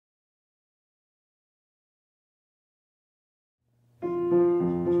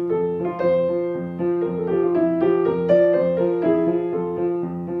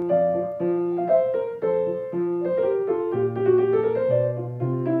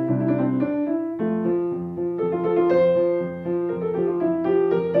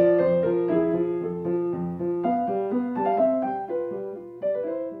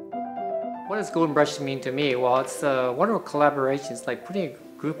does Golden Brush mean to me? Well, it's a wonderful collaboration. It's like putting a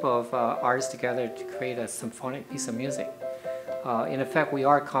group of artists together to create a symphonic piece of music. In effect, we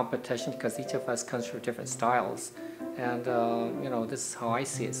are a competition because each of us comes from different styles. And you know, this is how I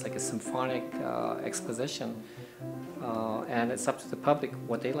see it. It's like a symphonic exposition. And it's up to the public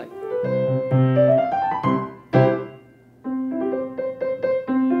what they like.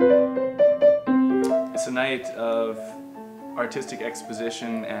 It's a night of artistic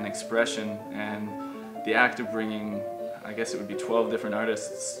exposition and expression, and the act of bringing, I guess it would be 12 different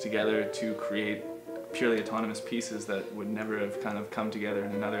artists together to create purely autonomous pieces that would never have kind of come together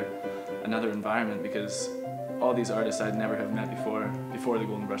in another environment, because all these artists I'd never have met before the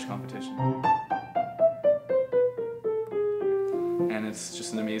Golden Brush competition. And it's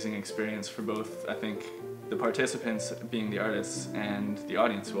just an amazing experience for both, I think, the participants being the artists and the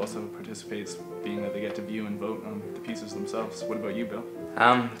audience who also participates being that they get to view and vote on the pieces themselves. What about you, Bill?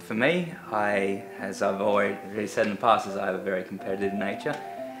 For me, as I've already said in the past, I have a very competitive nature.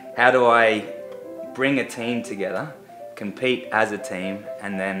 How do I bring a team together, compete as a team,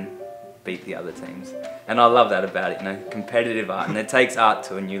 and then beat the other teams? And I love that about it, you know, competitive art, and it takes art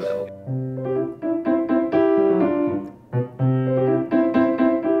to a new level.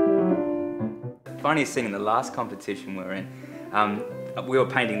 Funniest thing, in the last competition we were in, we were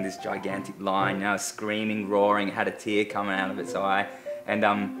painting this gigantic line, you know, screaming, roaring, it had a tear coming out of its eye, and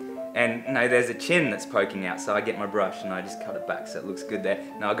you know, there's a chin that's poking out, so I get my brush and I just cut it back so it looks good there.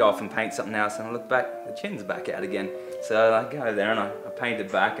 Now I go off and paint something else and I look back, the chin's back out again. So I go there and I paint it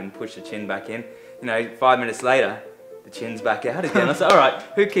back and push the chin back in. You know, 5 minutes later, the chin's back out again. I said, all right,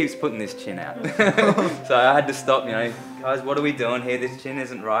 who keeps putting this chin out? So I had to stop, you know, guys, what are we doing here? This chin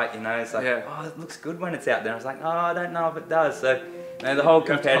isn't right, you know. It's like, oh, it looks good when it's out there. I was like, oh, I don't know if it does. So, you know, the whole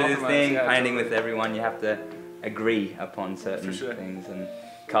competitive thing, painting with everyone, you have to agree upon certain things. And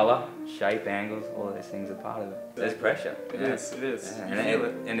colour, shape, angles, all of those things are part of it. There's pressure. It is. Yeah.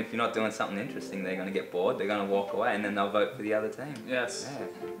 And if you're not doing something interesting, they're going to get bored, they're going to walk away, and then they'll vote for the other team. Yes. Yeah.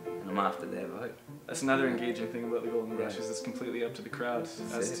 And I'm after their vote. That's another engaging thing about the Golden Brush, is it's completely up to the crowd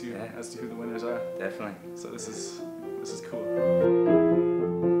as to who the winners are. Definitely. So this is cool.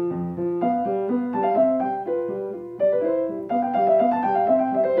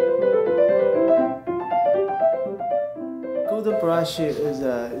 Golden Brush is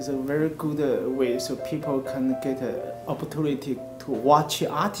a very good way so people can get an opportunity to watch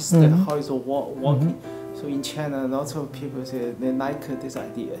artists and how it's working. So in China, lots of people say they like this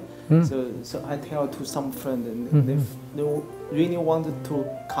idea. So I tell to some friends, and they really wanted to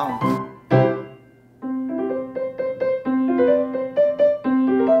come.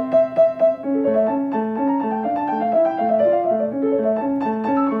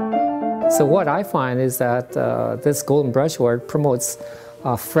 So what I find is that this Golden Brush word promotes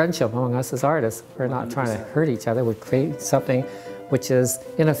friendship among us as artists. We're not trying to hurt each other. We create something which is,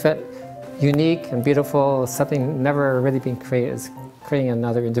 in effect, unique and beautiful, something never really been created. It's creating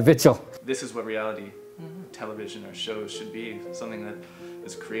another individual. This is what reality television or shows should be, something that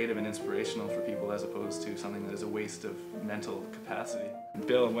is creative and inspirational for people as opposed to something that is a waste of mental capacity.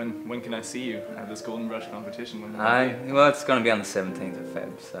 Bill, when can I see you at this Golden Brush competition? Well, it's going to be on the 17th of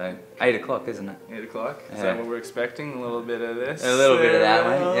Feb, so 8 o'clock, isn't it? 8 o'clock? Is that what we're expecting? A little bit of this? A little bit of that,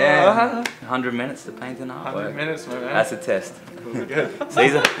 mate. Yeah. 100 minutes to paint an artwork. 100 minutes, my man. That's a test. It'll be good.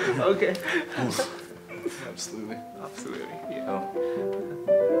 Caesar? Okay. Absolutely. Absolutely. Yeah.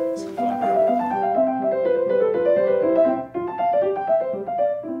 Oh. So fun.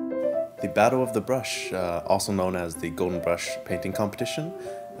 The Battle of the Brush, also known as the Golden Brush Painting Competition.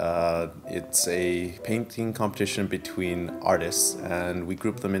 It's a painting competition between artists, and we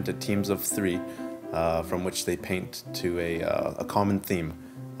group them into teams of 3 from which they paint to a common theme.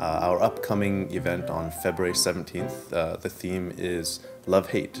 Our upcoming event on February 17th, the theme is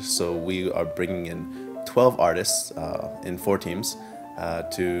Love-Hate, so we are bringing in 12 artists in 4 teams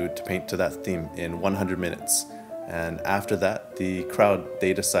to paint to that theme in 100 minutes. And after that, the crowd,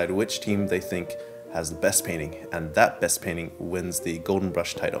 they decide which team they think has the best painting, and that best painting wins the Golden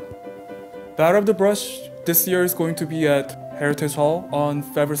Brush title. Battle of the Brush this year is going to be at Heritage Hall on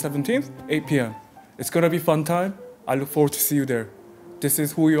February 17th, 8 p.m. It's going to be a fun time. I look forward to see you there. This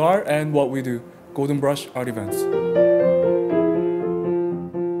is who we are and what we do. Golden Brush Art Events.